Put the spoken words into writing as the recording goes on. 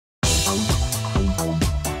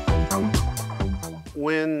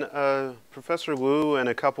when Professor Liu and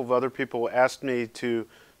a couple of other people asked me to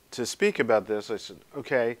speak about this, I said,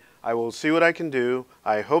 okay, I will see what I can do.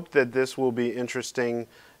 I hope that this will be interesting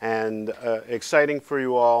and exciting for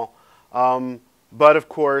you all. But of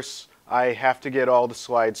course, I have to get all the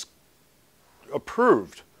slides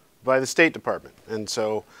approved by the State Department. And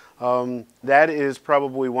so that is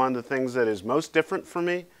probably one of the things that is most different for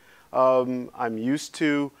me. I'm used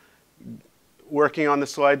to working on the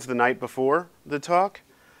slides the night before the talk,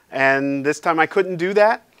 and this time I couldn't do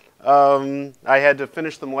that. I had to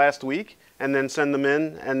finish them last week and then send them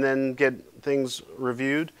in and then get things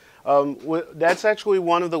reviewed. That's actually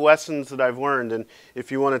one of the lessons that I've learned, and if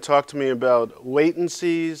you want to talk to me about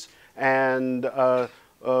latencies and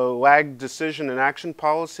lag decision and action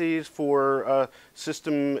policies for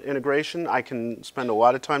system integration, I can spend a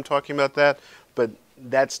lot of time talking about that, but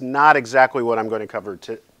that's not exactly what I'm going to cover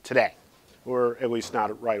today, or at least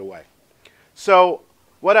not right away. So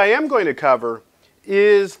what I am going to cover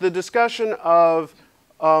is the discussion of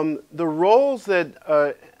the roles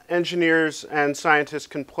that engineers and scientists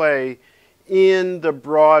can play in the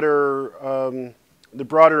broader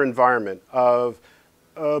environment of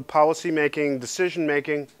policy making, decision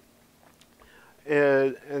making,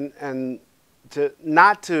 and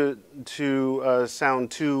not to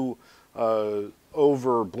sound too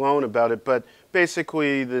overblown about it, but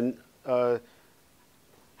basically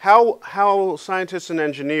how scientists and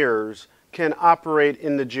engineers can operate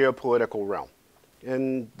in the geopolitical realm.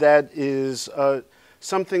 And that is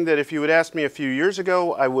something that if you had asked me a few years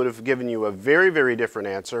ago, I would have given you a very, very different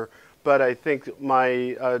answer. But I think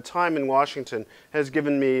my time in Washington has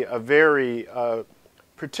given me a very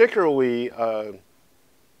particularly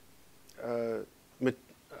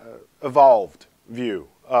evolved view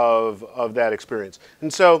of that experience.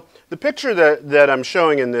 And so the picture that I'm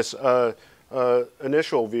showing in this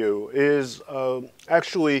initial view is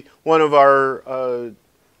actually one of our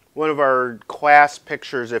class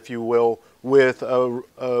pictures, if you will, with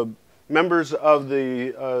members of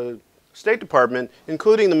the State Department,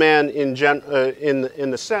 including the man in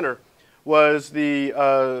the center, was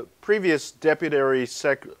the previous Deputy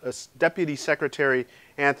Secretary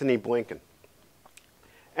Anthony Blinken.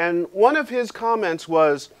 And one of his comments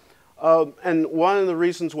was, and one of the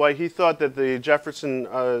reasons why he thought that the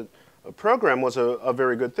Jefferson program was a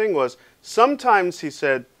very good thing was, sometimes he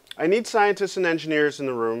said, I need scientists and engineers in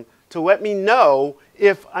the room to let me know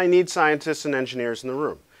if I need scientists and engineers in the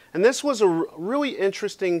room. And this was a really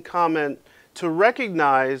interesting comment to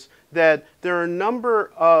recognize that there are a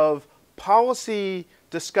number of policy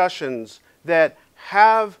discussions that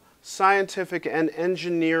have scientific and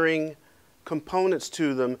engineering components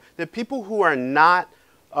to them, that people who are not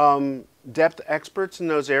depth experts in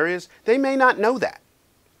those areas, they may not know that.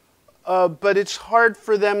 But it's hard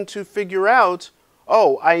for them to figure out,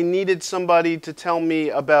 oh, I needed somebody to tell me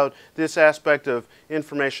about this aspect of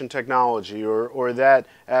information technology or that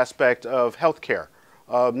aspect of healthcare.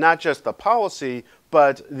 Not just the policy,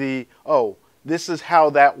 but this is how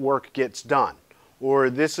that work gets done, or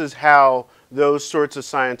this is how those sorts of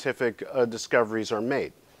scientific discoveries are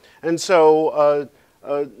made. And so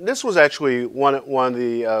this was actually one of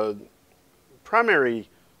the primary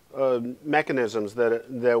mechanisms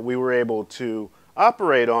that we were able to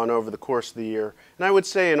operate on over the course of the year. And I would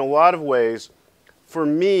say in a lot of ways, for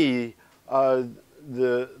me,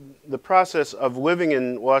 the process of living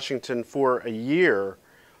in Washington for a year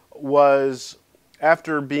was,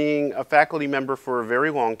 after being a faculty member for a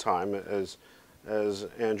very long time, as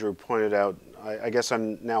Andrew pointed out, I guess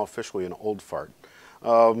I'm now officially an old fart.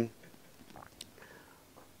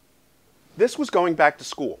 This was going back to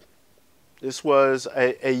school. This was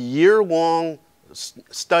a year-long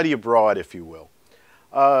study abroad, if you will.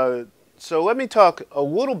 So let me talk a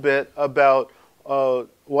little bit about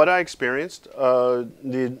what I experienced,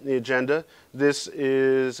 the agenda. This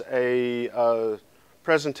is a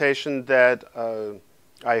presentation that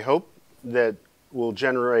I hope that will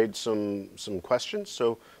generate some questions.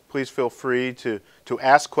 So please feel free to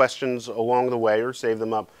ask questions along the way or save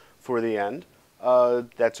them up for the end.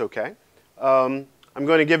 That's okay. I'm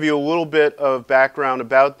going to give you a little bit of background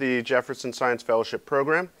about the Jefferson Science Fellowship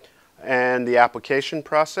Program and the application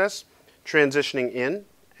process, transitioning in,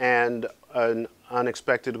 and an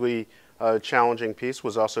unexpectedly challenging piece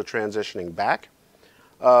was also transitioning back.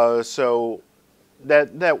 So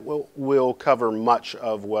that will cover much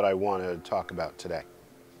of what I want to talk about today.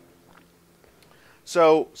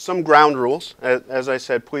 So some ground rules. As I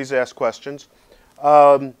said, please ask questions.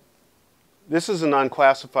 This is an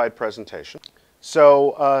unclassified presentation.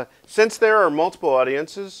 So since there are multiple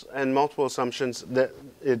audiences and multiple assumptions, that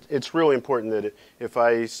it's really important that if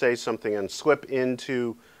I say something and slip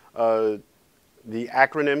into the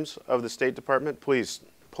acronyms of the State Department, please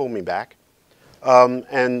pull me back.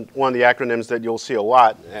 And one of the acronyms that you'll see a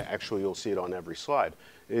lot, actually you'll see it on every slide,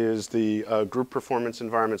 is the Group Performance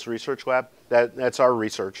Environments Research Lab. That's our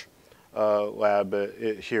research lab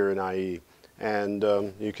here in IE. And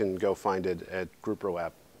you can go find it at Grouper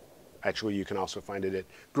Lab. Actually, you can also find it at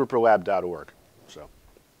grouperlab.org.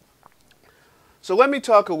 So let me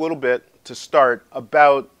talk a little bit to start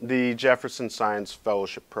about the Jefferson Science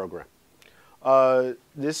Fellowship Program.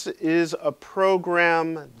 This is a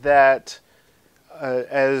program that,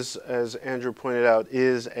 as Andrew pointed out,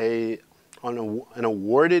 is an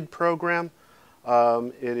awarded program.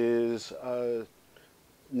 It is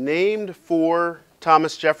named for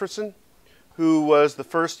Thomas Jefferson, who was the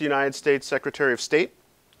first United States Secretary of State.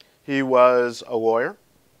 He was a lawyer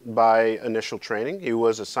by initial training. He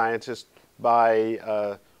was a scientist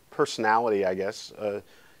by personality, I guess.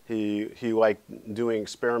 He liked doing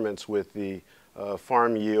experiments with the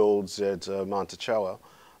farm yields at Monticello.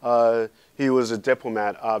 He was a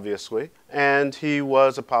diplomat, obviously, and he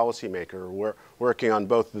was a policymaker, working on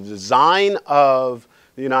both the design of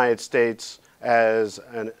the United States as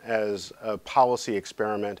a policy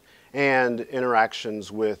experiment and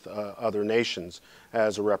interactions with other nations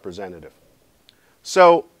as a representative.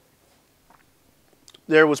 So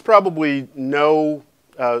there was probably no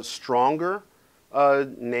stronger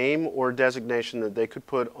name or designation that they could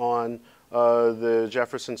put on the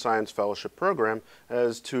Jefferson Science Fellowship Program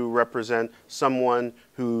as to represent someone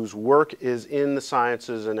whose work is in the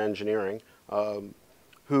sciences and engineering,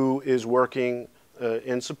 who is working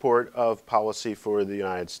in support of policy for the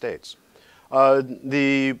United States.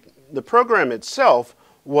 The program itself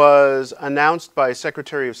was announced by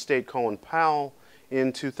Secretary of State Colin Powell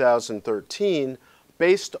in 2013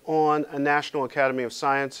 based on a National Academy of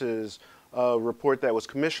Sciences report that was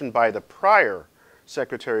commissioned by the prior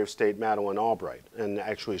Secretary of State, Madeleine Albright. And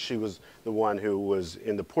actually, she was the one who was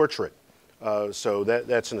in the portrait. So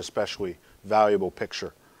that's an especially valuable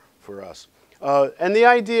picture for us. And the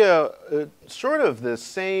idea, sort of the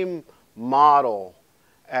same model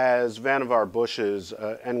as Vannevar Bush's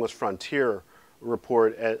Endless Frontier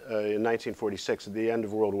report in 1946 at the end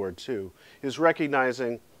of World War II, is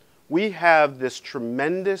recognizing we have this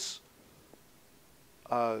tremendous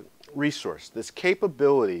resource, this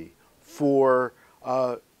capability for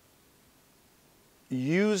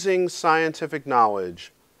using scientific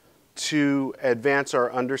knowledge to advance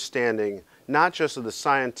our understanding, not just of the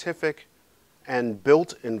scientific and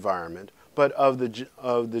built environment, but of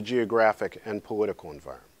the geographic and political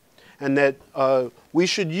environment. And that we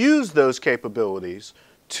should use those capabilities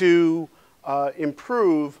to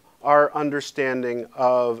improve our understanding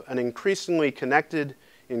of an increasingly connected,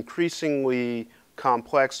 increasingly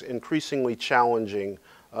complex, increasingly challenging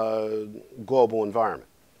global environment.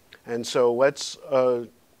 And so let's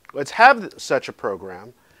have such a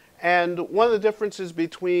program. And one of the differences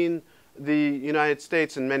between the United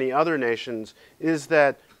States and many other nations is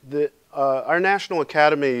that our National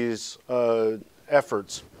Academies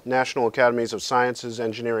efforts, National Academies of Sciences,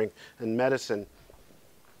 Engineering, and Medicine,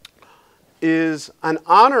 is an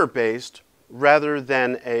honor-based rather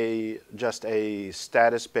than just a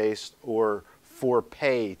status-based or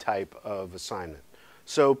for-pay type of assignment.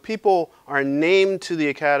 So people are named to the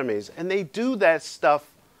academies, and they do that stuff,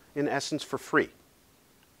 in essence, for free.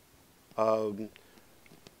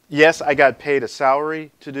 Yes, I got paid a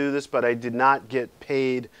salary to do this, but I did not get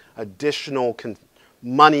paid additional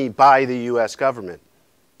money by the U.S. government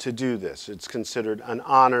to do this. It's considered an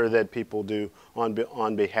honor that people do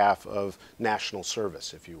on behalf of national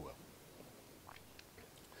service, if you will.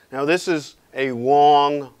 Now, this is a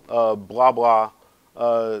long, blah, blah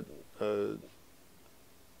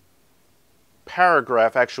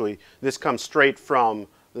paragraph. Actually, this comes straight from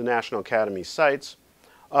the National Academy sites.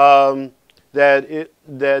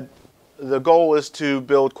 That the goal is to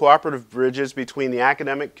build cooperative bridges between the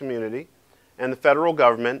academic community and the federal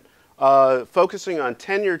government, focusing on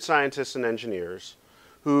tenured scientists and engineers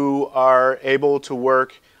who are able to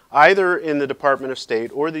work either in the Department of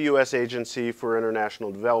State or the U.S. Agency for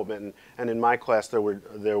International Development. And in my class, there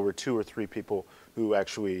were 2 or 3 people who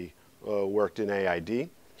actually worked in AID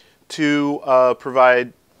to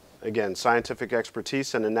provide, again, scientific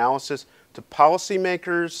expertise and analysis to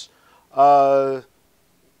policymakers. And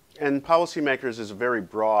policymakers is a very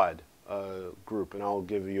broad group, and I'll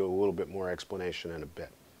give you a little bit more explanation in a bit.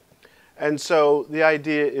 And so the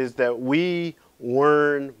idea is that we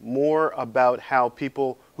learn more about how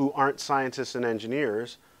people who aren't scientists and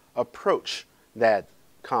engineers approach that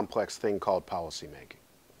complex thing called policymaking.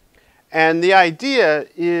 And the idea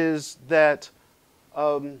is that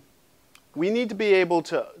we need to be able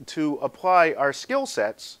to apply our skill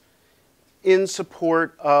sets in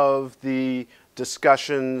support of the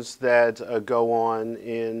discussions that go on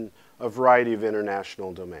in a variety of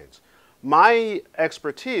international domains. My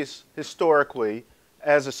expertise historically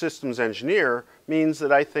as a systems engineer means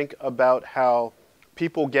that I think about how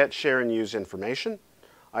people get, share, and use information.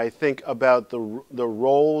 I think about the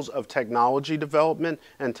roles of technology development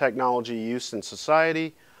and technology use in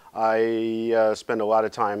society. I spend a lot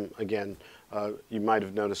of time, again, you might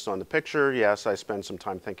have noticed on the picture, yes, I spend some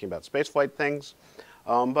time thinking about spaceflight things,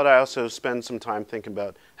 but I also spend some time thinking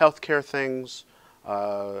about healthcare things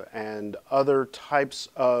and other types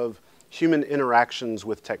of human interactions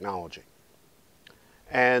with technology.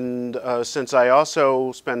 And since I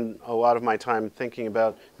also spend a lot of my time thinking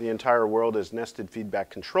about the entire world as nested feedback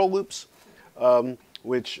control loops,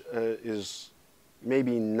 which is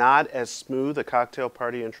maybe not as smooth a cocktail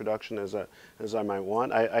party introduction as I might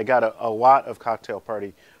want. I got a lot of cocktail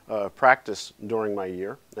party practice during my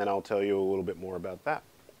year, and I'll tell you a little bit more about that.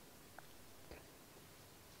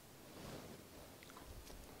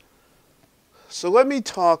 So let me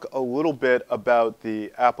talk a little bit about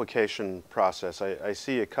the application process. I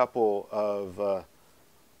see a couple of,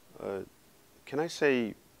 can I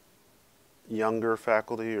say younger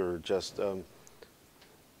faculty or just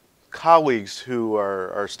colleagues who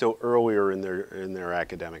are still earlier in their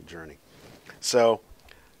academic journey. So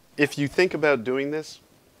if you think about doing this,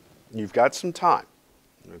 you've got some time,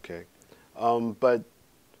 okay? But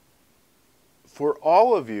for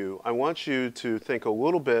all of you, I want you to think a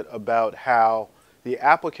little bit about how the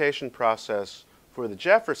application process for the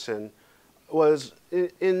Jefferson was,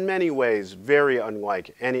 in many ways, very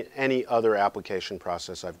unlike any other application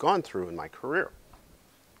process I've gone through in my career.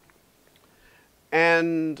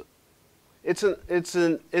 And it's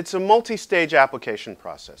a multi-stage application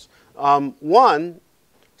process. One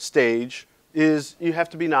stage is you have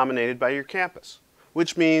to be nominated by your campus,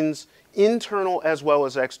 which means internal as well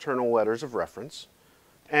as external letters of reference.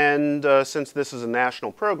 And since this is a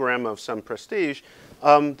national program of some prestige,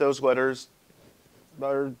 those letters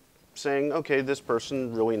are saying, okay, this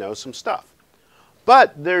person really knows some stuff.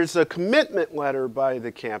 But there's a commitment letter by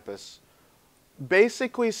the campus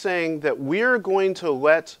basically saying that we're going to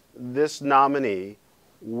let this nominee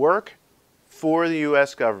work for the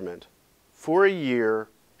US government for a year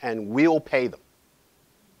and we'll pay them,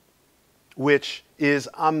 which is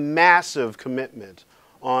a massive commitment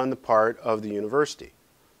on the part of the university.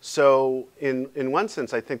 So in one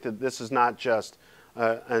sense, I think that this is not just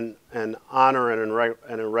an honor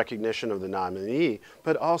and a recognition of the nominee,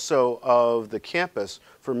 but also of the campus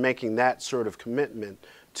for making that sort of commitment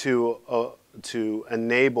to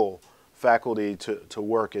enable faculty to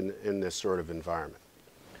work in this sort of environment.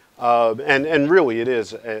 And really, it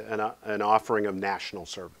is an offering of national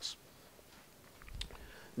service.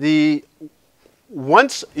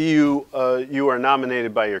 Once you are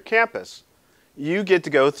nominated by your campus, you get to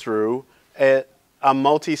go through a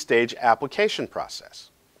multi-stage application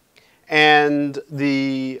process. And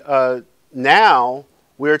now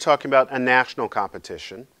we're talking about a national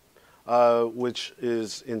competition, which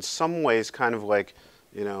is in some ways kind of like,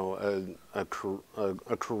 you know, a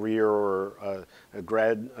career or an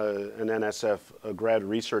NSF a grad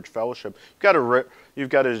research fellowship. You've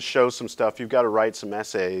got to show some stuff. You've got to write some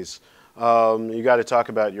essays. You've got to talk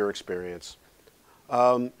about your experience.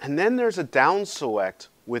 And then there's a down select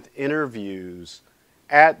with interviews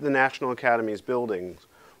at the National Academy's buildings,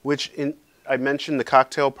 which I mentioned the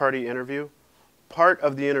cocktail party interview. Part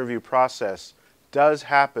of the interview process does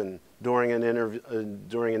happen during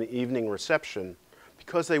an evening reception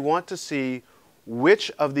because they want to see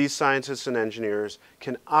which of these scientists and engineers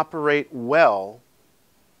can operate well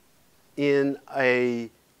in a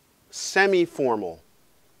semi-formal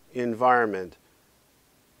environment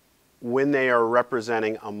when they are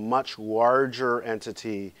representing a much larger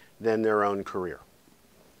entity than their own career.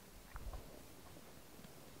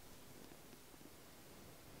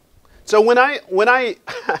 So when I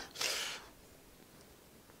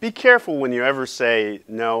be careful when you ever say,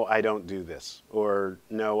 no, I don't do this, or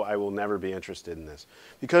no, I will never be interested in this.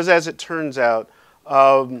 Because as it turns out,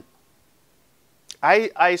 I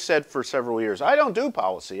said for several years, I don't do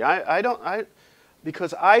policy.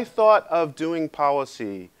 Because I thought of doing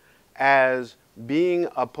policy as being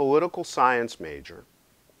a political science major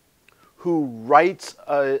who writes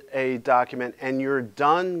a document and you're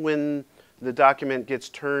done when the document gets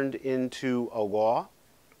turned into a law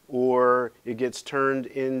or it gets turned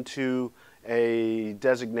into a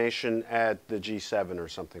designation at the G7 or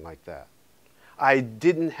something like that. I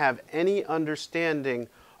didn't have any understanding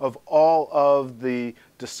of all of the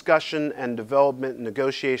discussion and development and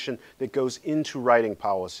negotiation that goes into writing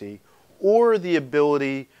policy, or the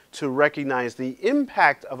ability to recognize the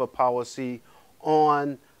impact of a policy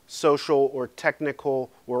on social or technical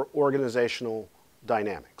or organizational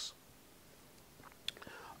dynamics.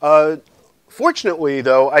 Fortunately,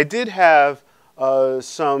 though, I did have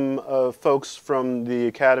some folks from the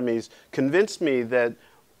academies convince me that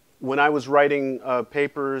when I was writing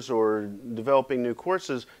papers or developing new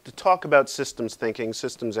courses, to talk about systems thinking,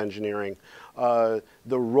 systems engineering, the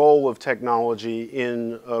role of technology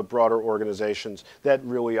in broader organizations, that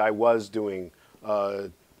really I was doing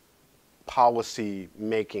policy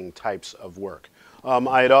making types of work.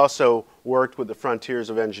 I had also worked with the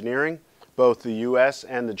frontiers of engineering, both the US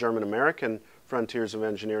and the German-American frontiers of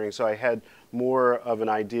engineering, so I had more of an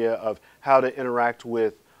idea of how to interact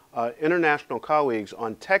with international colleagues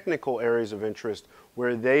on technical areas of interest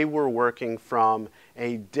where they were working from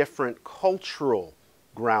a different cultural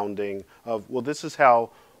grounding of, well, this is how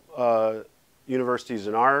universities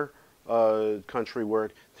in our country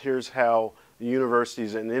work, here's how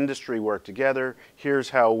universities and industry work together, here's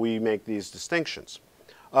how we make these distinctions.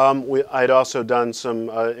 I'd also done some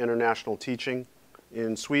international teaching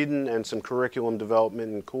in Sweden and some curriculum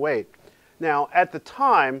development in Kuwait. Now, at the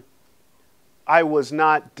time, I was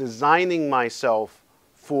not designing myself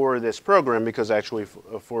for this program because actually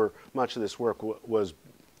for much of this work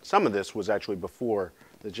some of this was actually before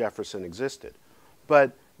the Jefferson existed.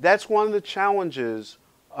 But that's one of the challenges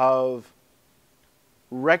of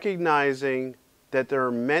recognizing that there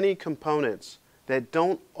are many components that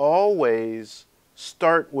don't always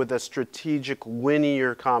start with a strategic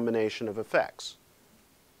linear combination of effects.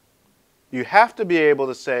 You have to be able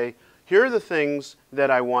to say, here are the things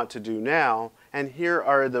that I want to do now, and here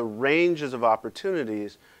are the ranges of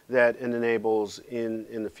opportunities that it enables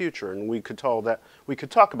in the future. And we could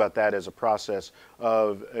talk about that as a process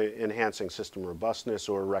of enhancing system robustness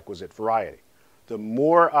or requisite variety. The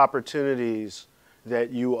more opportunities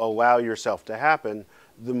that you allow yourself to happen,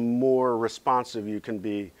 the more responsive you can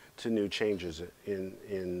be to new changes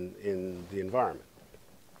in the environment.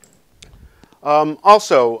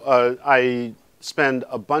 Also, I spend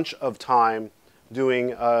a bunch of time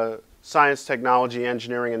doing science, technology,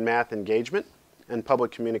 engineering, and math engagement and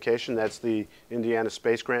public communication. That's the Indiana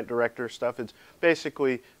Space Grant Director stuff. It's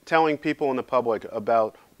basically telling people in the public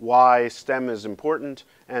about why STEM is important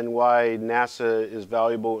and why NASA is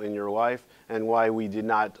valuable in your life and why we did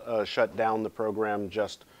not shut down the program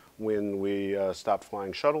just when we stopped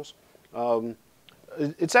flying shuttles.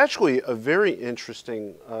 It's actually a very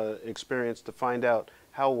interesting experience to find out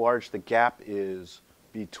how large the gap is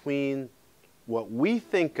between what we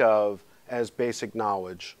think of as basic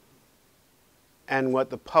knowledge and what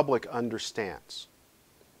the public understands.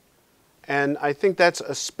 And I think that's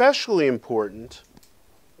especially important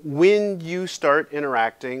when you start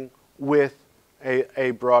interacting with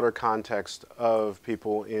a broader context of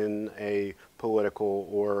people in a political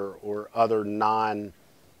or other non-research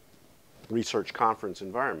conference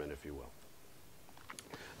environment, if you will.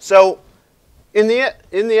 So in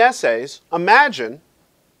the essays, imagine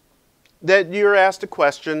that you're asked a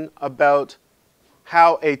question about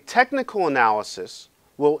how a technical analysis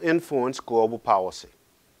will influence global policy.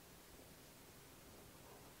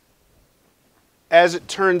 As it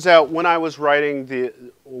turns out, when I was writing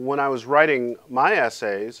my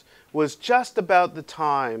essays, was just about the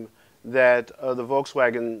time that the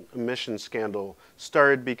Volkswagen emissions scandal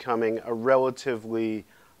started becoming a relatively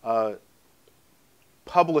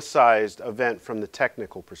publicized event from the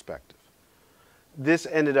technical perspective. This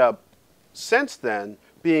ended up, since then,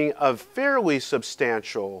 being a fairly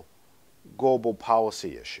substantial global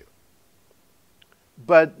policy issue.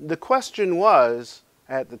 But the question was,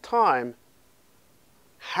 at the time,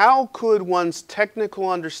 how could one's technical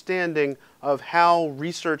understanding of how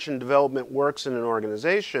research and development works in an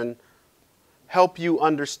organization help you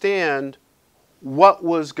understand what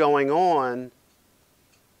was going on,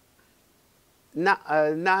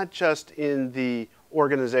 not just in the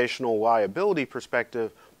organizational liability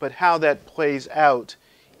perspective, but how that plays out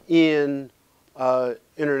in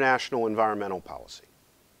international environmental policy.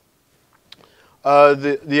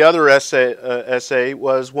 The other essay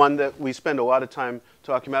was one that we spend a lot of time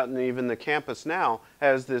talking about, and even the campus now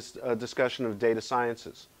has this discussion of data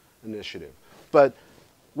sciences initiative. But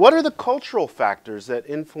what are the cultural factors that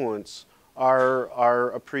influence our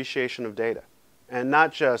appreciation of data? And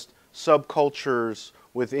not just subcultures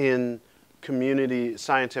within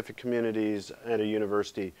scientific communities at a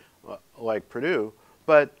university like Purdue,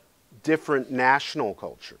 but different national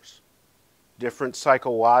cultures, different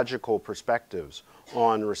psychological perspectives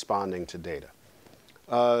on responding to data.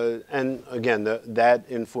 And again, that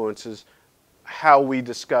influences how we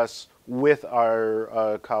discuss with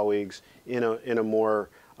our colleagues in a more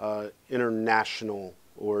international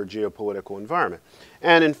or geopolitical environment.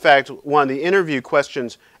 And in fact, one of the interview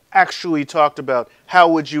questions actually talked about how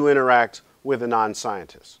would you interact with a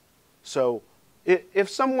non-scientist. So if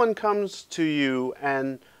someone comes to you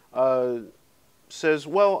and says,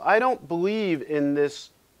 well, I don't believe in this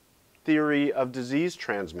theory of disease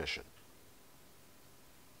transmission.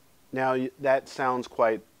 Now, that sounds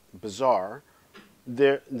quite bizarre.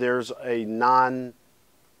 There's a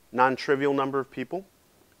non-trivial number of people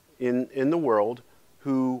in the world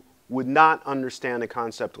who would not understand a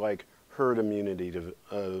concept like herd immunity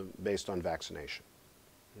based on vaccination.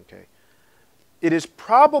 Okay? It is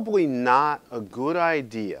probably not a good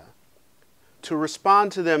idea to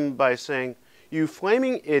respond to them by saying, you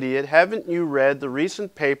flaming idiot, haven't you read the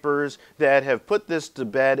recent papers that have put this to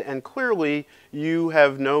bed, and clearly you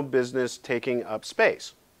have no business taking up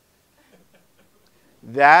space.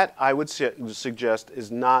 That, I would suggest,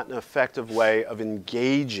 is not an effective way of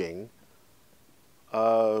engaging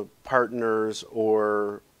partners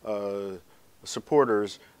or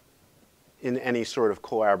supporters in any sort of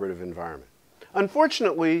collaborative environment.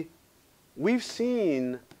 Unfortunately, we've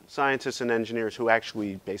seen scientists and engineers who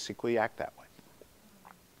actually basically act that way.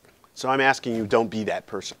 So I'm asking you, don't be that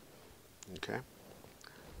person. Okay?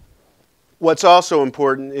 What's also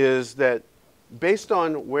important is that based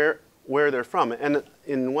on where they're from, and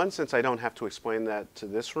in one sense I don't have to explain that to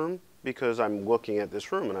this room because I'm looking at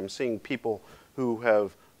this room and I'm seeing people who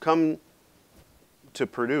have come to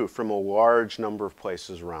Purdue from a large number of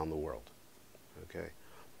places around the world. Okay?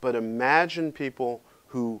 But imagine people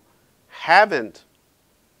who haven't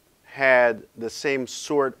had the same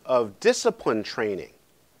sort of discipline training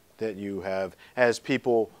that you have as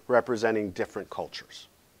people representing different cultures.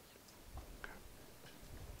 Okay.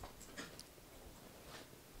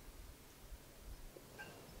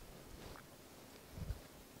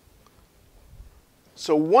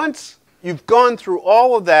 So once you've gone through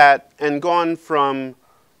all of that and gone from,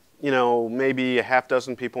 maybe a half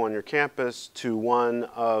dozen people on your campus to one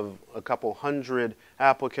of a couple hundred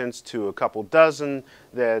applicants to a couple dozen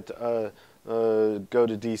that go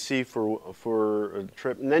to DC for a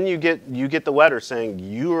trip, and then you get the letter saying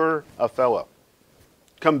you're a fellow.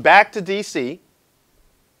 Come back to DC,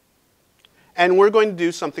 and we're going to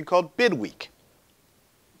do something called Bid Week.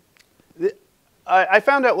 I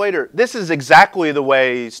found out later, this is exactly the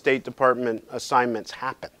way State Department assignments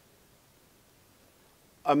happen.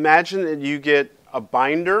 Imagine that you get a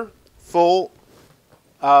binder full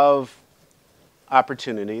of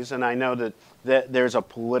opportunities, and I know that there's a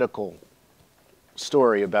political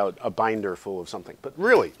story about a binder full of something, but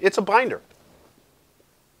really, it's a binder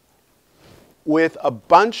with a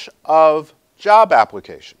bunch of job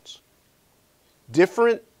applications,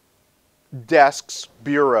 different desks,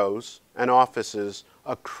 bureaus, and offices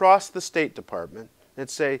across the State Department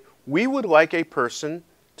that say, we would like a person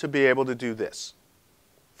to be able to do this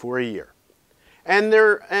for a year. And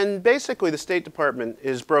basically the State Department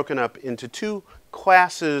is broken up into two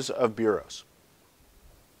classes of bureaus.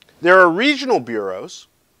 There are regional bureaus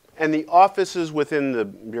and the offices within the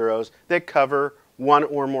bureaus that cover one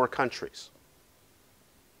or more countries,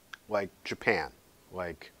 like Japan,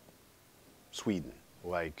 like Sweden,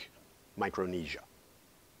 like Micronesia.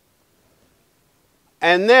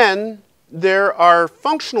 And then there are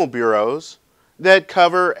functional bureaus that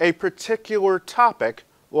cover a particular topic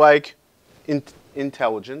like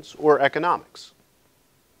intelligence or economics.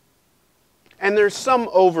 And there's some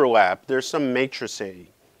overlap, there's some matricity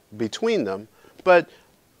between them, but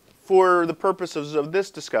for the purposes of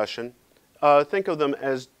this discussion, think of them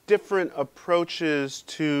as different approaches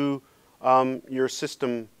to your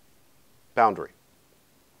system boundary.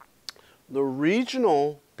 The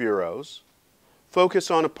regional bureaus focus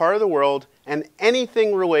on a part of the world and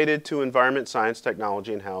anything related to environment, science,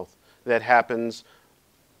 technology, and health that happens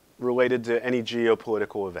related to any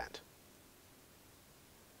geopolitical event.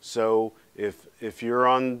 So if you're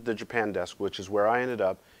on the Japan desk, which is where I ended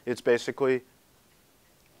up, it's basically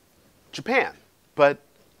Japan. But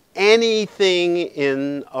anything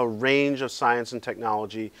in a range of science and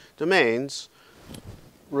technology domains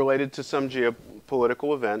related to some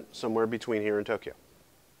geopolitical event somewhere between here and Tokyo.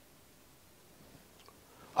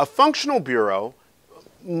 A functional bureau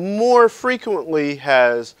more frequently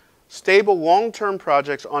has stable long-term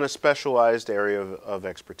projects on a specialized area of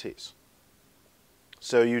expertise.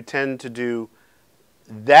 So you tend to do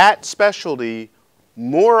that specialty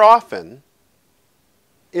more often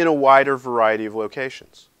in a wider variety of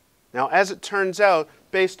locations. Now, as it turns out,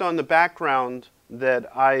 based on the background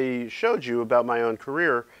that I showed you about my own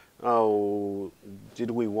career, oh,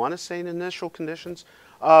 did we want to say initial conditions?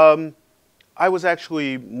 I was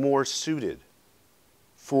actually more suited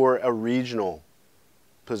for a regional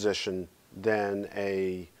position than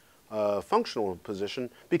a functional position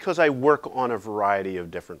because I work on a variety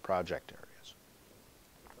of different project areas.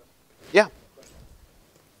 Yeah?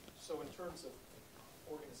 So in terms of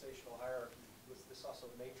organizational hierarchy, was this also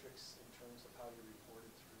matrix in terms of how you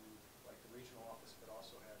reported through like the regional office, but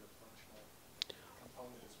also had a functional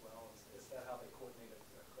component as well? Is that how they coordinated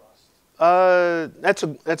across?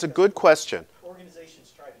 That's a good question.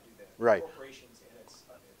 Organizations try to do that. Right. Corporations, and it's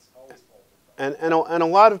always faulted. And a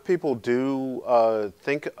lot of people do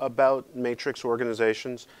think about matrix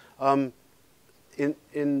organizations.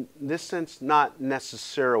 In this sense, not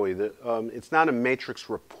necessarily. It's not a matrix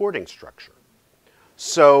reporting structure.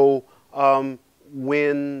 So let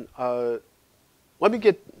me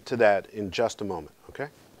get to that in just a moment, okay?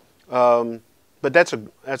 But that's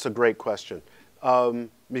a great question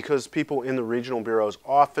because people in the regional bureaus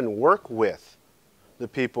often work with the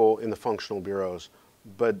people in the functional bureaus,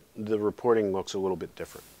 but the reporting looks a little bit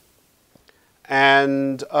different.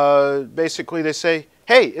 And basically they say,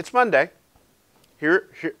 hey, it's Monday.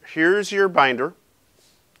 Here's your binder.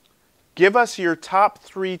 Give us your top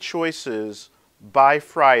 3 choices by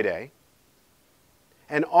Friday.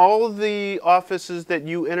 And all of the offices that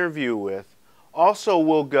you interview with also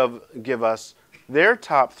will give us their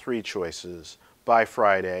top 3 choices by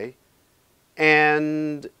Friday.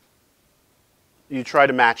 And you try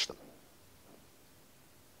to match them.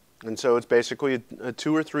 And so it's basically a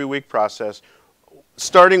 2 or 3 week process,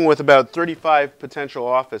 starting with about 35 potential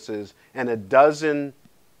offices and a dozen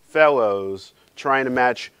fellows trying to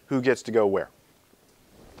match who gets to go where.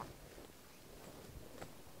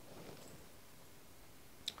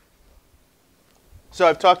 So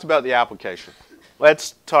I've talked about the application.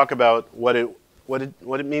 Let's talk about what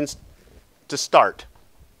it means to start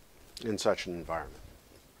in such an environment.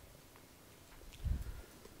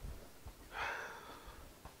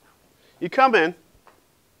 You come in,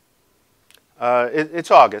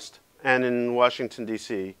 it's August, and in Washington,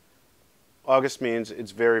 D.C., August means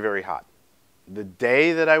it's very, very hot. The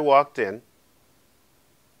day that I walked in,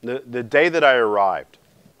 the day that I arrived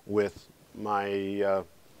with my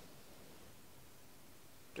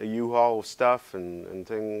a U-Haul of stuff and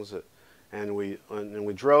things, and we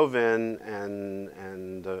drove in,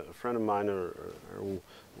 and a friend of mine are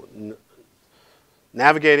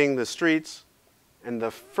navigating the streets, and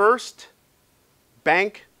the first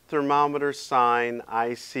bank thermometer sign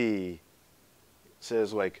I see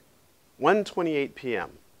says like 1:28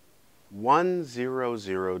 p.m.,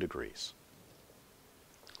 100 degrees.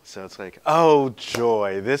 So it's like, oh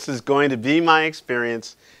joy, this is going to be my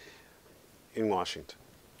experience in Washington.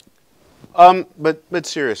 But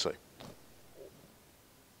seriously,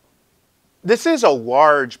 this is a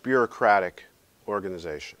large bureaucratic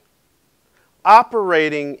organization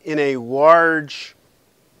operating in a large,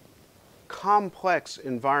 complex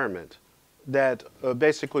environment that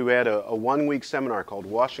basically we had a 1-week seminar called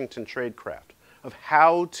Washington Tradecraft of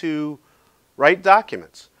how to write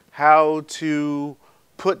documents, how to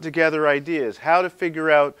put together ideas, how to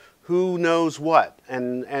figure out who knows what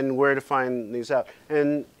and where to find these out.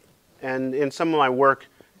 And in some of my work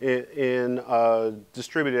in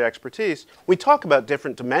distributed expertise, we talk about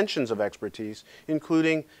different dimensions of expertise,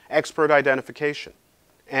 including expert identification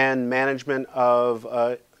and management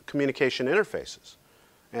of communication interfaces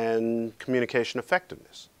and communication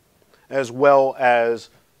effectiveness, as well as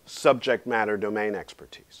subject matter domain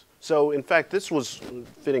expertise. So in fact, this was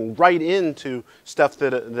fitting right into stuff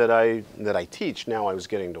that I teach now I was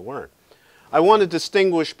getting to learn. I want to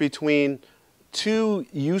distinguish between 2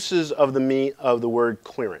 uses of the word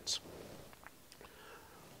clearance.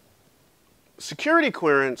 Security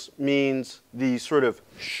clearance means the sort of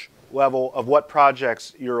level of what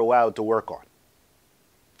projects you're allowed to work on.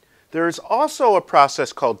 There is also a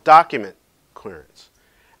process called document clearance.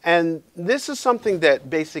 And this is something that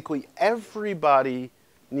basically everybody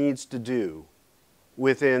needs to do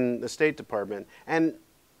within the State Department. And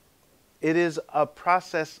it is a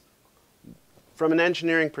process from an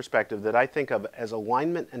engineering perspective that I think of as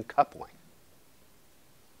alignment and coupling.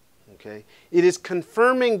 Okay? It is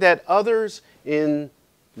confirming that others in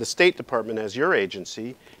the State Department as your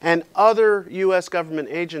agency and other U.S. government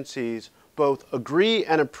agencies both agree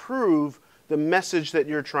and approve the message that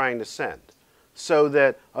you're trying to send, so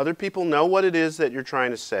that other people know what it is that you're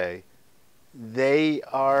trying to say, they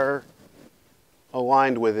are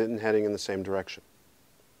aligned with it and heading in the same direction.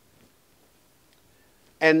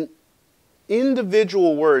 And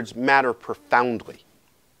individual words matter profoundly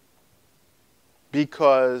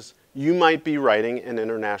because you might be writing an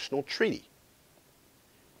international treaty.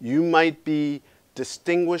 You might be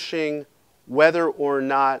distinguishing whether or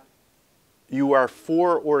not you are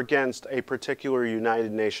for or against a particular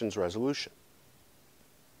United Nations resolution.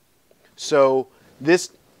 So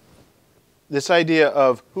this idea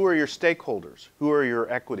of who are your stakeholders, who are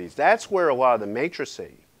your equities, that's where a lot of the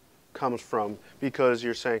matricing comes from, because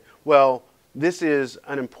you're saying, well, this is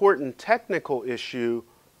an important technical issue,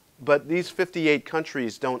 but these 58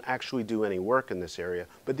 countries don't actually do any work in this area,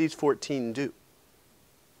 but these 14 do.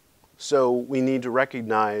 So we need to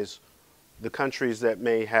recognize the countries that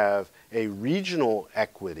may have a regional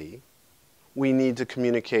equity. We need to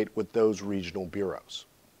communicate with those regional bureaus.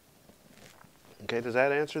 Okay, does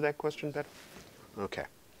that answer that question better? Okay.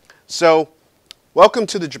 So, welcome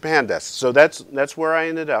to the Japan desk. So that's where I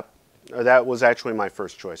ended up. That was actually my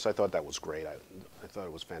first choice. I thought that was great. I thought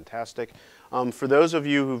it was fantastic. For those of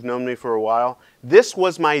you who've known me for a while, this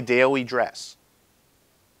was my daily dress,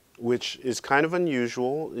 which is kind of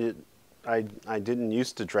unusual. I didn't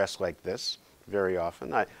used to dress like this very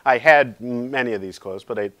often. I had many of these clothes,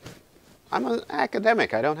 but I'm an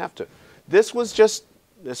academic. I don't have to. This was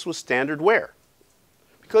standard wear,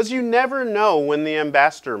 because you never know when the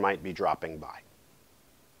ambassador might be dropping by.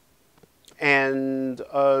 And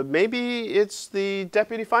maybe it's the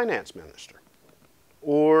deputy finance minister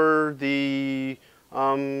or the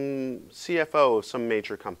CFO of some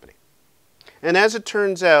major company. And as it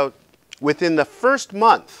turns out, within the first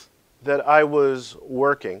month that I was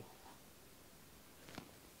working,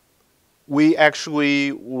 we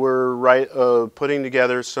actually were putting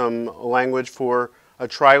together some language for a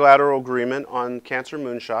trilateral agreement on cancer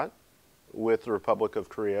moonshot with the Republic of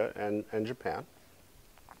Korea and Japan.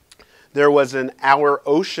 There was an Our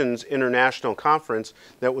Oceans International Conference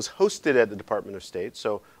that was hosted at the Department of State.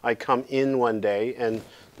 So I come in one day and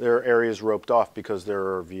there are areas roped off because there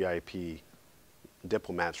are VIP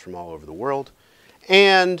diplomats from all over the world.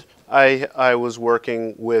 And I was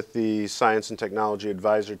working with the Science and Technology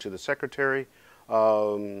Advisor to the Secretary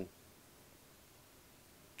on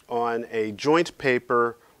a joint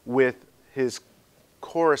paper with his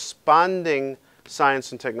corresponding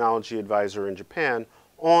Science and Technology Advisor in Japan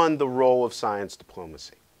on the role of science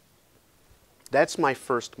diplomacy. That's my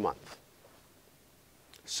first month.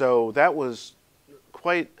 So that was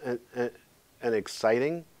quite an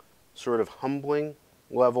exciting, sort of humbling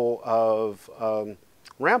level of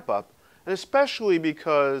ramp up, and especially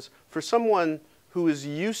because for someone who is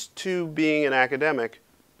used to being an academic,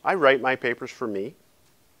 I write my papers for me.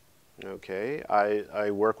 Okay,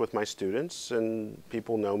 I work with my students and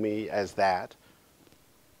people know me as that.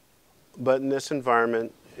 But in this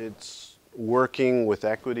environment, it's working with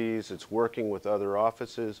equities, it's working with other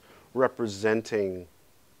offices representing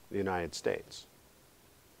the United States.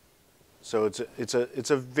 So it's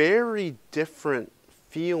a very different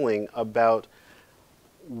feeling about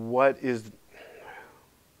what is,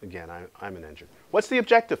 again, I'm an engineer. What's the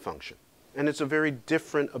objective function? And it's a very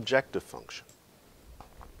different objective function.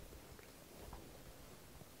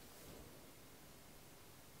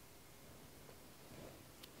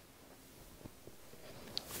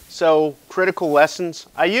 So, critical lessons.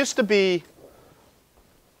 I used to be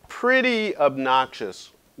pretty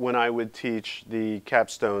obnoxious when I would teach the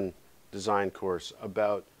capstone design course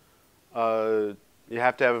about you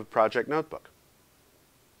have to have a project notebook.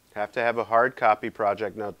 You have to have a hard copy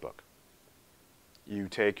project notebook. You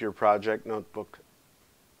take your project notebook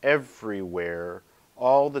everywhere,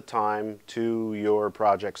 all the time, to your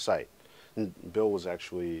project site. And Bill was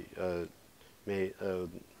actually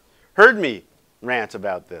heard me rant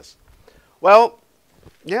about this. Well,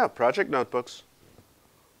 yeah, project notebooks.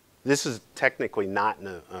 This is technically not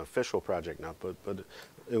an official project notebook, but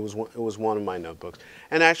it was one of my notebooks,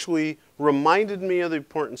 and actually reminded me of the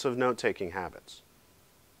importance of note-taking habits.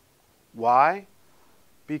 Why?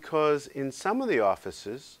 Because in some of the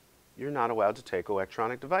offices, you're not allowed to take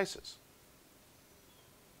electronic devices.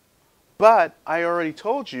 But I already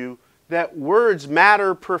told you that words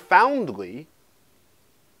matter profoundly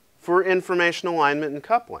for information alignment and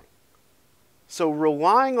coupling. So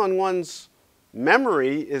relying on one's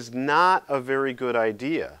memory is not a very good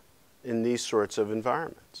idea in these sorts of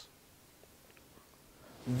environments.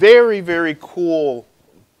 Very, very cool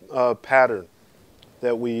pattern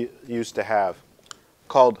that we used to have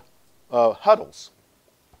called huddles.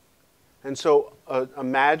 And so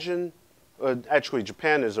imagine, actually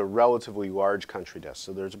Japan is a relatively large country desk,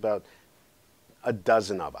 so there's about a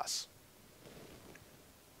dozen of us.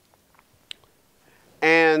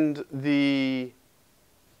 And the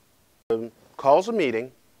calls a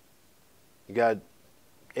meeting, You got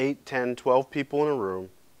 8, 10, 12 people in a room,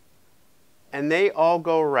 and they all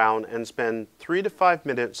go around and spend 3 to 5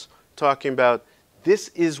 minutes talking about, this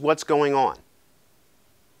is what's going on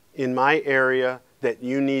in my area that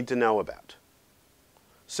you need to know about.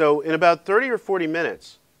 So in about 30 or 40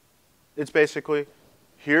 minutes, it's basically,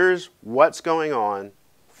 here's what's going on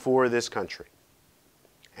for this country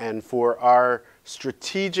and for our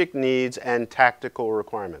strategic needs and tactical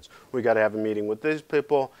requirements. We got to have a meeting with these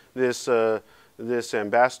people. This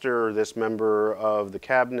ambassador or this member of the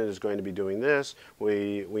cabinet is going to be doing this.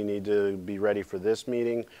 We need to be ready for this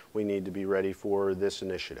meeting. We need to be ready for this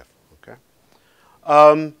initiative. Okay.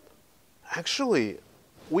 Actually,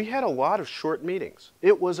 we had a lot of short meetings.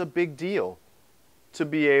 It was a big deal to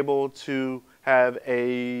be able to have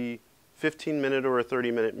a 15-minute or a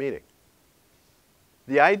 30-minute meeting.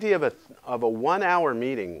 The idea of a 1-hour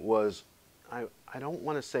meeting was, I don't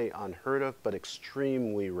want to say unheard of, but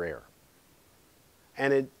extremely rare.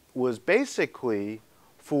 And it was basically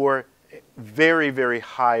for very, very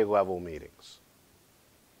high-level meetings.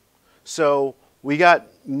 So we got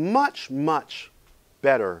much, much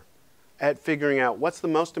better at figuring out what's the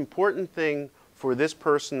most important thing for this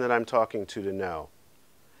person that I'm talking to know,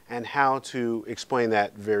 and how to explain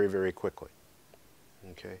that very, very quickly.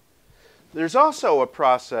 Okay. There's also a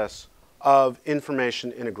process of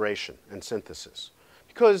information integration and synthesis,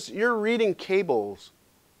 because you're reading cables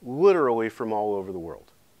literally from all over the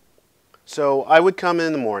world. So I would come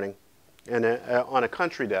in the morning, and on a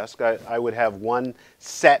country desk, I would have one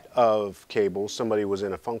set of cables. Somebody who was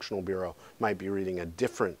in a functional bureau might be reading a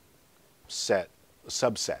different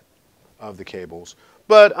subset of the cables.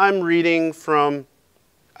 But I'm reading from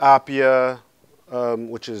Apia,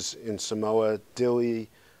 which is in Samoa, Dili,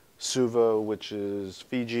 Suva, which is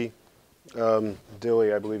Fiji,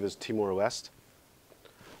 Dili, I believe, is Timor-Leste.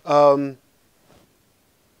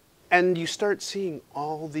 And you start seeing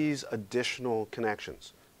all these additional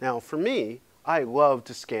connections. Now, for me, I love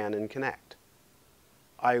to scan and connect.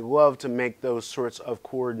 I love to make those sorts of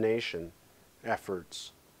coordination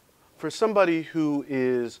efforts. For somebody who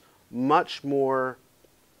is much more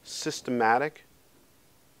systematic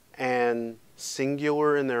and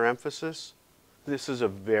singular in their emphasis, this is a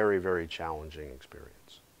very, very challenging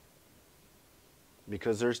experience,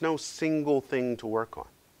 because there's no single thing to work on.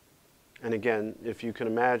 And again, if you can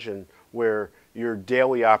imagine where your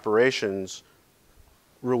daily operations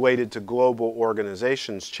related to global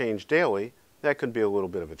organizations change daily, that could be a little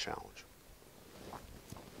bit of a challenge.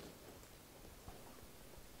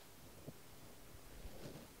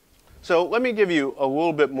 So let me give you a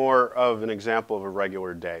little bit more of an example of a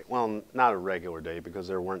regular day. Well, not a regular day, because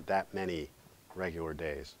there weren't that many regular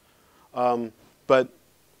days. But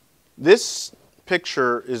this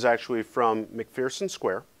picture is actually from McPherson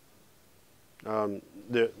Square.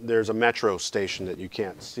 There's a metro station that you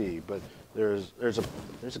can't see, but there's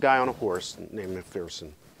a guy on a horse named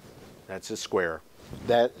McPherson. That's his square.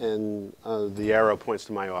 That, and the arrow points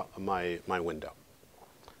to my window.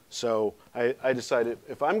 So I decided,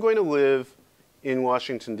 if I'm going to live in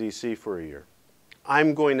Washington, D.C. for a year,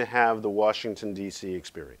 I'm going to have the Washington, D.C.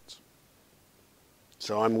 experience.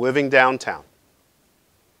 So I'm living downtown.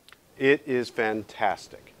 It is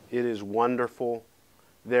fantastic. It is wonderful.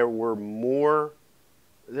 There was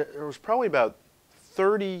probably about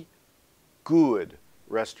 30 good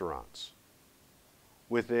restaurants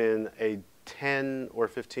within a 10 or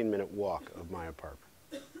 15-minute walk of my apartment.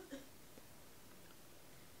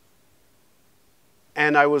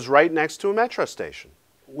 And I was right next to a metro station,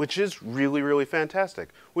 which is really, really fantastic,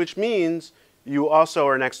 which means you also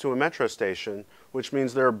are next to a metro station, which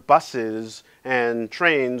means there are buses and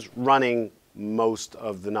trains running most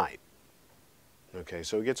of the night. Okay,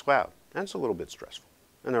 so it gets loud, and it's a little bit stressful,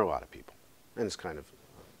 and there are a lot of people, and it's kind of,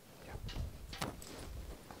 yeah.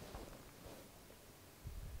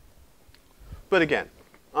 But again,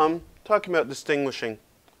 talking about distinguishing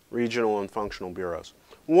regional and functional bureaus.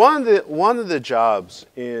 One of the jobs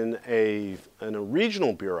in a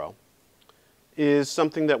regional bureau is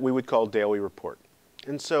something that we would call daily report.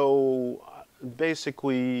 And so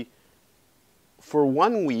basically, for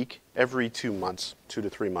 1 week, every 2 months, 2 to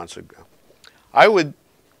 3 months ago, I would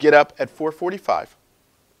get up at 4:45,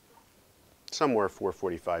 somewhere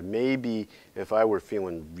 4:45. Maybe if I were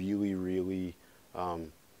feeling really, really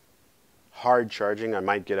hard charging, I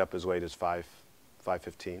might get up as late as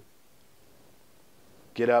 5:15.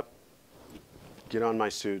 Get up, get on my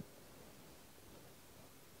suit,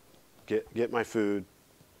 get my food,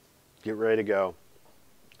 get ready to go,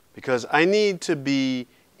 because I need to be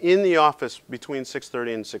in the office between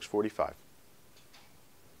 6:30 and 6:45.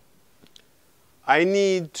 I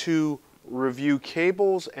need to review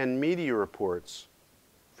cables and media reports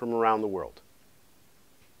from around the world.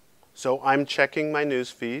 So I'm checking my news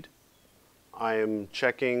feed. I am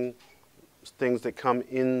checking things that come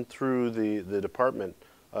in through the department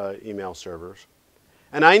email servers.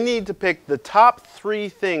 And I need to pick the top 3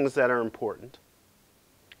 things that are important.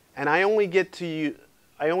 And I only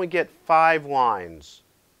get 5 lines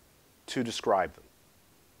to describe them.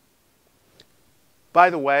 By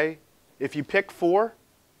the way, if you pick 4,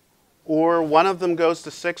 or one of them goes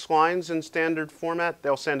to 6 lines in standard format,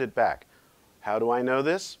 they'll send it back. How do I know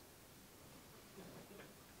this?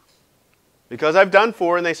 Because I've done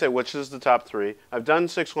 4 and they say, which is the top 3? I've done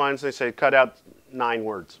 6 lines, they say, cut out 9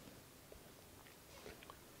 words.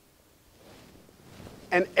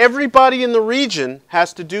 And everybody in the region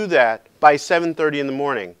has to do that by 7:30 in the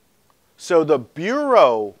morning. So the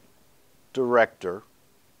bureau director,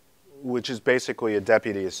 which is basically a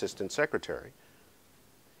deputy assistant secretary,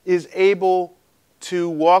 is able to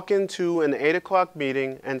walk into an 8 o'clock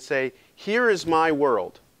meeting and say, here is my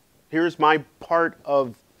world. Here's my part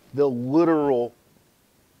of the literal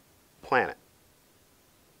planet.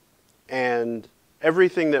 And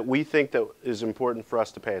everything that we think that is important for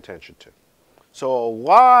us to pay attention to. So a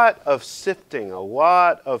lot of sifting, a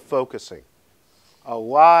lot of focusing, a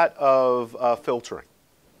lot of filtering,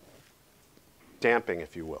 damping,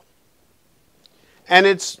 if you will. And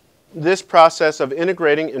it's this process of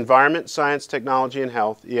integrating environment, science, technology, and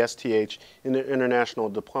health, ESTH, into international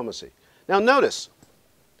diplomacy. Now notice,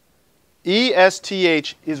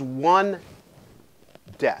 ESTH is one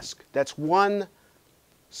desk. That's one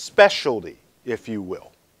specialty, if you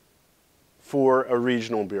will, for a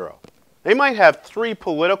regional bureau. They might have 3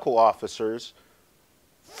 political officers,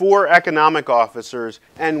 4 economic officers,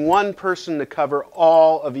 and 1 person to cover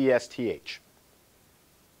all of ESTH.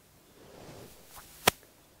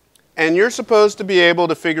 And you're supposed to be able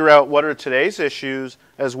to figure out what are today's issues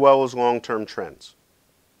as well as long-term trends.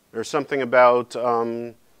 There's something about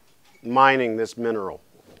mining this mineral.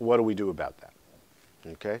 What do we do about that?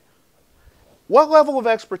 Okay. What level of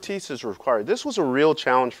expertise is required? This was a real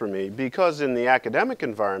challenge for me because in the academic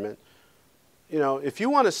environment, you know, if you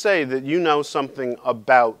want to say that you know something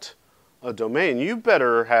about a domain, you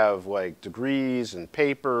better have like degrees and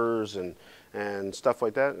papers and stuff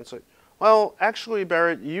like that. And it's like, well, actually,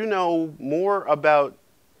 Barrett, you know more about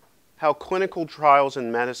how clinical trials in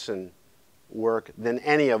medicine work than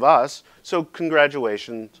any of us, so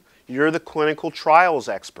congratulations, you're the clinical trials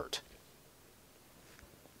expert.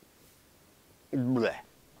 Blech.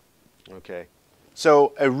 Okay.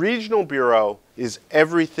 So a regional bureau is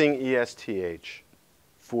everything ESTH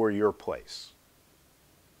for your place.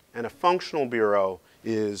 And a functional bureau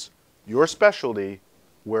is your specialty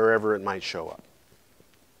wherever it might show up.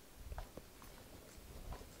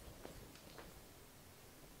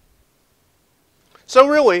 So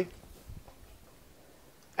really,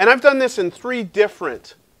 and I've done this in 3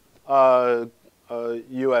 different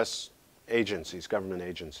U.S. agencies, government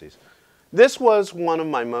agencies. This was one of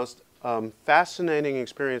my most fascinating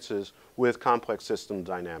experiences with complex system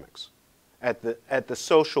dynamics at the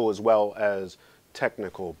social as well as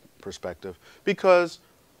technical perspective, because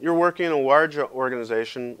you're working in a large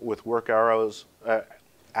organization with work hours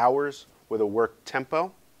with a work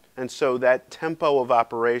tempo, and so that tempo of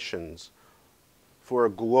operations for a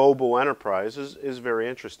global enterprise is very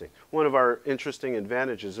interesting. One of our interesting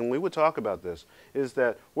advantages, and we would talk about this, is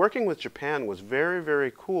that working with Japan was very,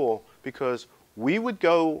 very cool because we would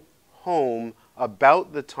go home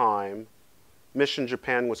about the time Mission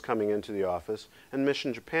Japan was coming into the office, and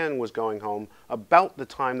Mission Japan was going home about the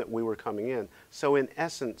time that we were coming in. So in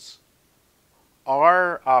essence,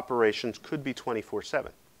 our operations could be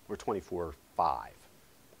 24/7 or 24/5.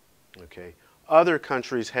 Okay. Other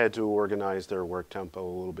countries had to organize their work tempo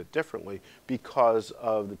a little bit differently because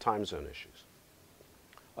of the time zone issues.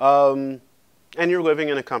 And you're living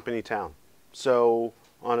in a company town. So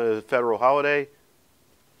on a federal holiday,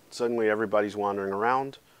 suddenly everybody's wandering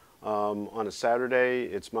around. On a Saturday,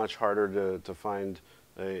 it's much harder to find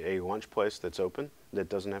a lunch place that's open that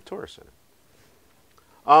doesn't have tourists in it.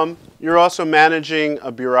 You're also managing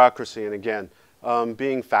a bureaucracy. And again,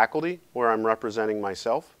 being faculty, where I'm representing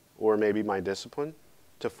myself, or maybe my discipline,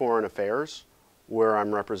 to foreign affairs, where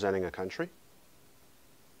I'm representing a country.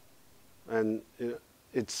 And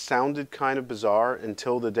it sounded kind of bizarre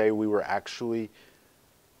until the day we were actually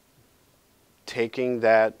taking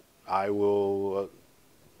that I will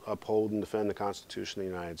uphold and defend the Constitution of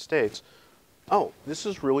the United States. Oh, this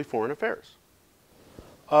is really foreign affairs.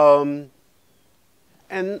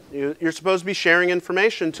 And you're supposed to be sharing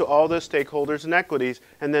information to all those stakeholders and equities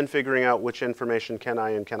and then figuring out which information can I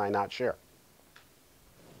and can I not share.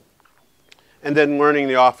 and then learning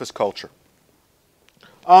the office culture.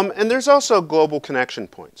 And there's also global connection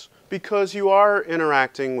points, because you are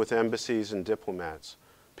interacting with embassies and diplomats,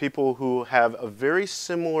 people who have a very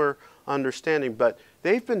similar understanding, but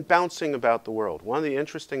they've been bouncing about the world. One of the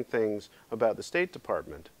interesting things about the State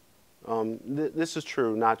Department, this is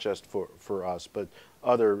true not just for us, but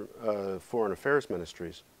other foreign affairs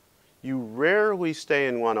ministries, you rarely stay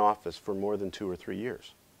in one office for more than 2 or 3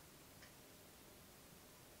 years.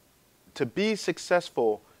 To be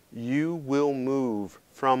successful, you will move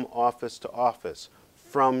from office to office,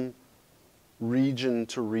 from region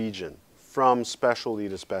to region, from specialty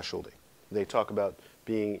to specialty. They talk about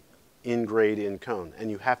being in grade, in cone, and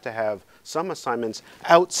you have to have some assignments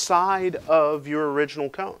outside of your original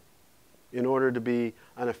cone in order to be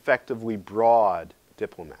an effectively broad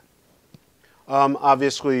diplomat.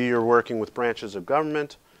 Obviously, you're working with branches of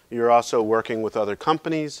government. You're also working with other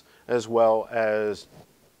companies as well as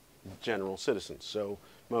general citizens. So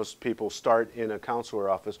most people start in a consular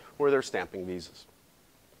office where they're stamping visas.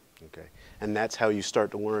 Okay? And that's how you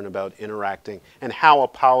start to learn about interacting and how a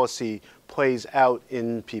policy plays out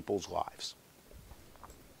in people's lives.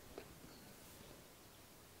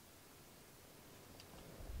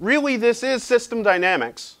 Really, this is system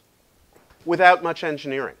dynamics without much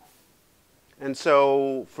engineering. And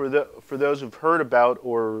so for those who've heard about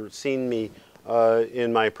or seen me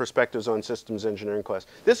in my Perspectives on Systems Engineering class,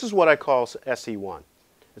 this is what I call SE1.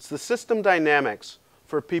 It's the system dynamics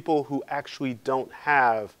for people who actually don't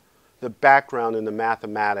have the background in the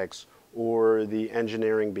mathematics or the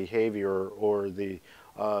engineering behavior or the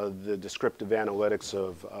descriptive analytics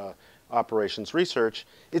of operations research.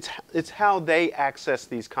 It's how they access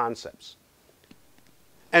these concepts.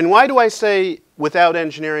 And why do I say without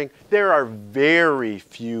engineering? There are very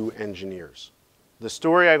few engineers. The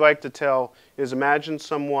story I like to tell is, imagine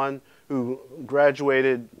someone who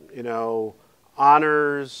graduated,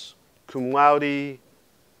 honors, cum laude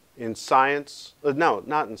in science. No,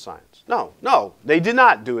 not in science. No, they did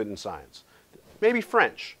not do it in science. Maybe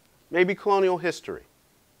French, maybe colonial history.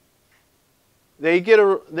 They get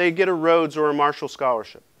a Rhodes or a Marshall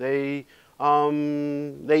Scholarship. They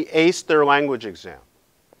ace their language exam.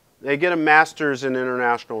 They get a master's in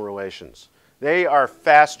international relations. They are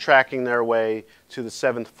fast-tracking their way to the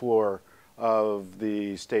 7th floor of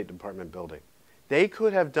the State Department building. They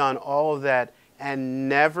could have done all of that and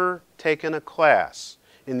never taken a class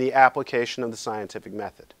in the application of the scientific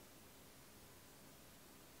method.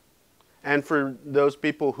 And for those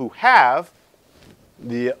people who have,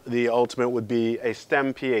 the ultimate would be a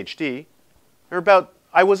STEM PhD.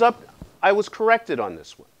 I was corrected on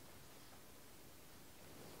this one.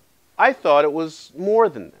 I thought it was more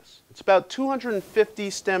than this. It's about 250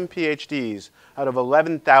 STEM PhDs out of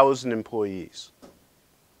 11,000 employees.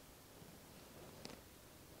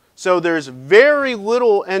 So there's very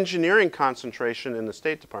little engineering concentration in the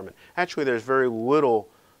State Department. Actually, there's very little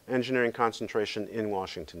engineering concentration in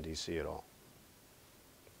Washington, D.C. at all.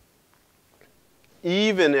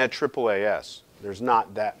 Even at AAAS, there's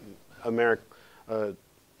not that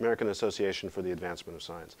American Association for the Advancement of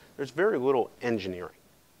Science. There's very little engineering.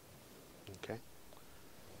 Okay?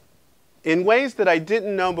 In ways that I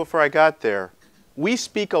didn't know before I got there, we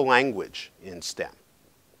speak a language in STEM.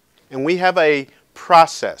 And we have a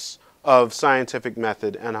process of scientific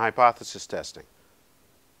method and hypothesis testing.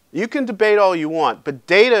 You can debate all you want, but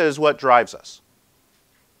data is what drives us.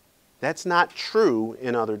 That's not true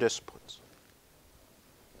in other disciplines.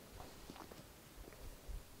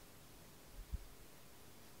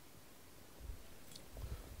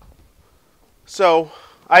 So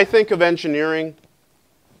I think of engineering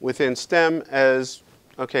within STEM as,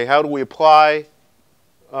 okay, how do we apply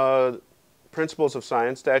principles of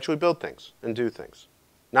science to actually build things and do things?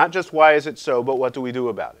 Not just why is it so, but what do we do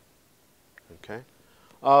about it? Okay?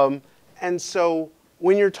 And so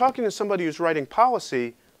when you're talking to somebody who's writing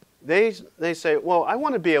policy, they say, well, I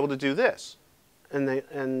want to be able to do this.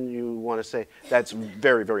 And you want to say, that's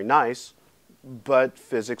very, very nice, but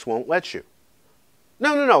physics won't let you.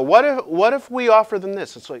 No. What if we offer them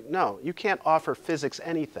this? It's like, no, you can't offer physics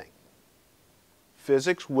anything.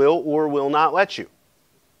 Physics will or will not let you.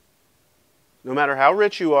 No matter how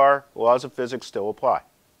rich you are, laws of physics still apply.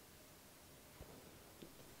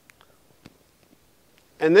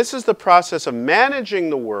 And this is the process of managing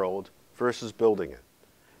the world versus building it.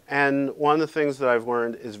 And one of the things that I've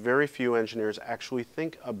learned is very few engineers actually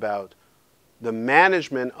think about the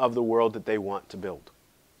management of the world that they want to build.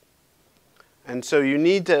 And so you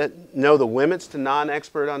need to know the limits to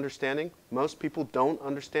non-expert understanding. Most people don't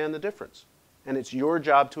understand the difference. And it's your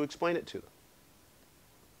job to explain it to them.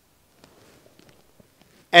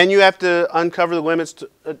 And you have to uncover the limits to...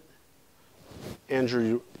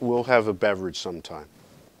 Andrew, we'll have a beverage sometime.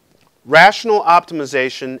 Rational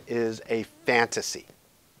optimization is a fantasy.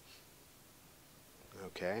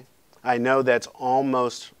 Okay? I know that's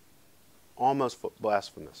almost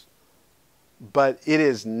blasphemous. But it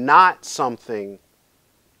is not something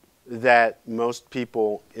that most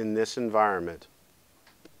people in this environment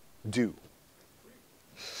do.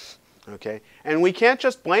 Okay? And we can't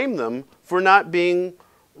just blame them for not being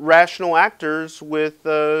rational actors with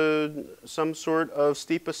some sort of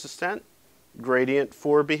steepest ascent gradient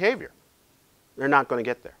for behavior. They're not going to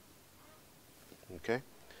get there. Okay?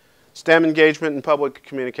 STEM engagement and public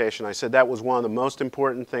communication. I said that was one of the most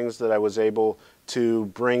important things that I was able to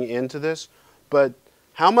bring into this. But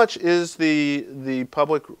how much is the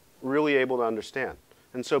public really able to understand?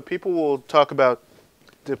 And so people will talk about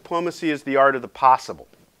diplomacy is the art of the possible,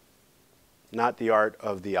 not the art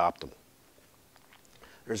of the optimal.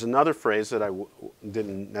 There's another phrase that I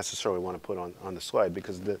didn't necessarily want to put on the slide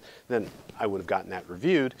because then I would have gotten that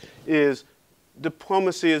reviewed, is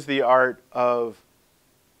diplomacy is the art of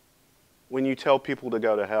when you tell people to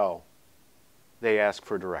go to hell, they ask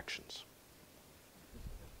for directions.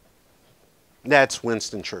 That's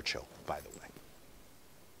Winston Churchill, by the way.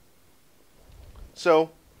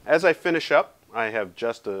 So, as I finish up, I have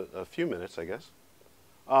just a few minutes, I guess.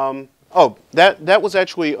 That was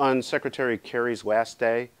actually on Secretary Kerry's last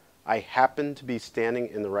day. I happened to be standing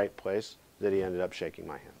in the right place that he ended up shaking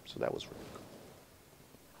my hand. So that was really cool.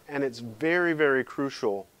 And it's very, very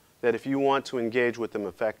crucial that if you want to engage with them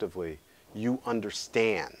effectively, you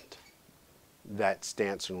understand that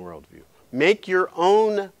stance and worldview. Make your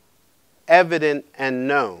own evident and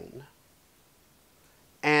known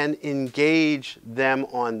and engage them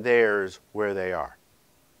on theirs where they are.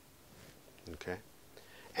 Okay?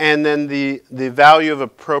 And then the value of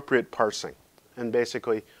appropriate parsing, and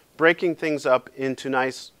basically breaking things up into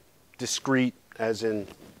nice, discrete, as in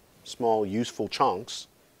small, useful chunks,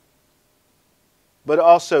 but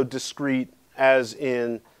also discrete as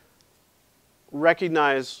in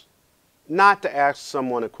recognize not to ask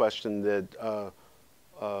someone a question that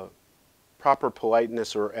proper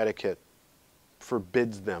politeness or etiquette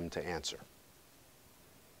forbids them to answer.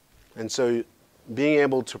 And so being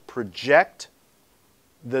able to project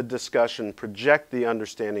the discussion, project the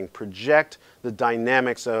understanding, project the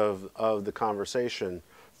dynamics of the conversation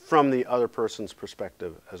from the other person's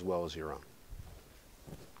perspective as well as your own.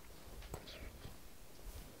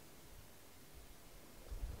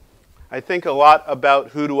 I think a lot about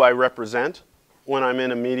who do I represent when I'm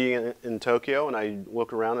in a meeting in Tokyo and I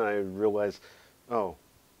look around and I realize, oh,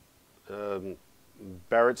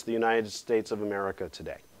 Barrett's the United States of America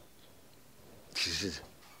today.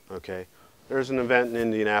 Okay. There's an event in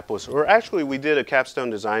Indianapolis, or actually we did a capstone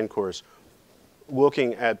design course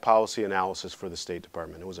looking at policy analysis for the State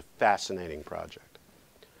Department. It was a fascinating project.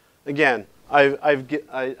 Again,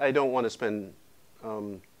 I don't want to spend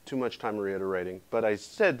too much time reiterating, but I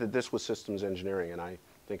said that this was systems engineering, and I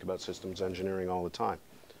think about systems engineering all the time.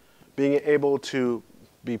 Being able to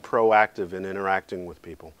be proactive in interacting with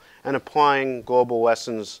people and applying global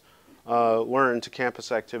lessons learned to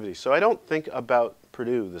campus activities. So I don't think about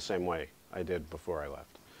Purdue the same way I did before I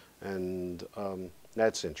left, and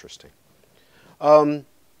that's interesting.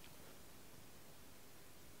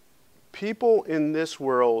 People in this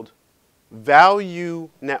world value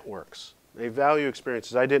networks. They value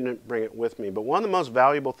experiences. I didn't bring it with me, but one of the most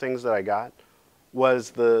valuable things that I got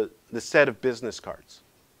was the set of business cards.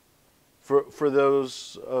 For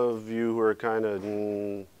those of you who are kind of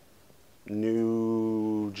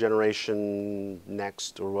new generation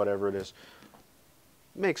next or whatever it is,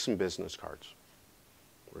 make some business cards,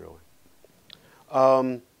 really.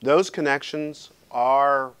 Those connections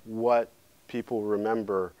are what people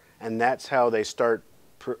remember, and that's how they start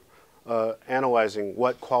analyzing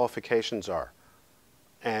what qualifications are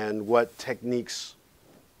and what techniques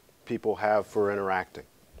people have for interacting.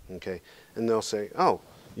 Okay, and they'll say, "Oh,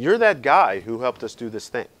 you're that guy who helped us do this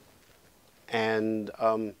thing," and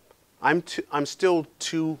I'm still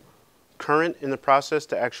too current in the process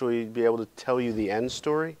to actually be able to tell you the end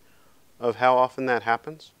story of how often that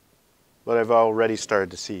happens, but I've already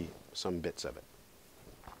started to see some bits of it.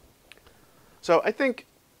 So I think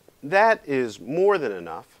that is more than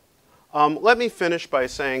enough. Let me finish by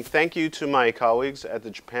saying thank you to my colleagues at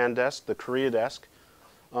the Japan desk, the Korea desk,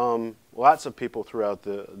 lots of people throughout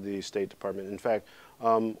the State Department. In fact,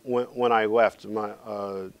 when I left,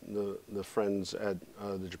 the friends at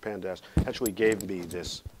the Japan desk actually gave me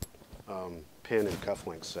this pin and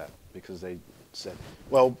cufflink set because they said,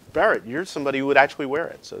 well, Barrett, you're somebody who would actually wear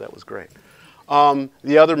it, so that was great.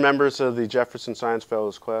 The other members of the Jefferson Science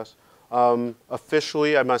Fellows class,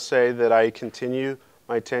 Officially, I must say that I continue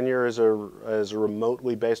my tenure as a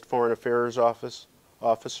remotely based foreign affairs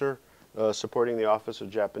officer, supporting the Office of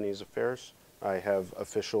Japanese Affairs. I have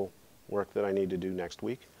official work that I need to do next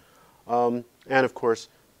week. And of course,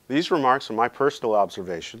 these remarks are my personal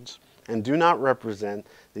observations and do not represent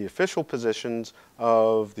the official positions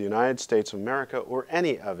of the United States of America or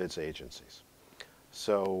any of its agencies.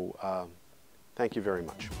 So, thank you very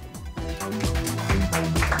much.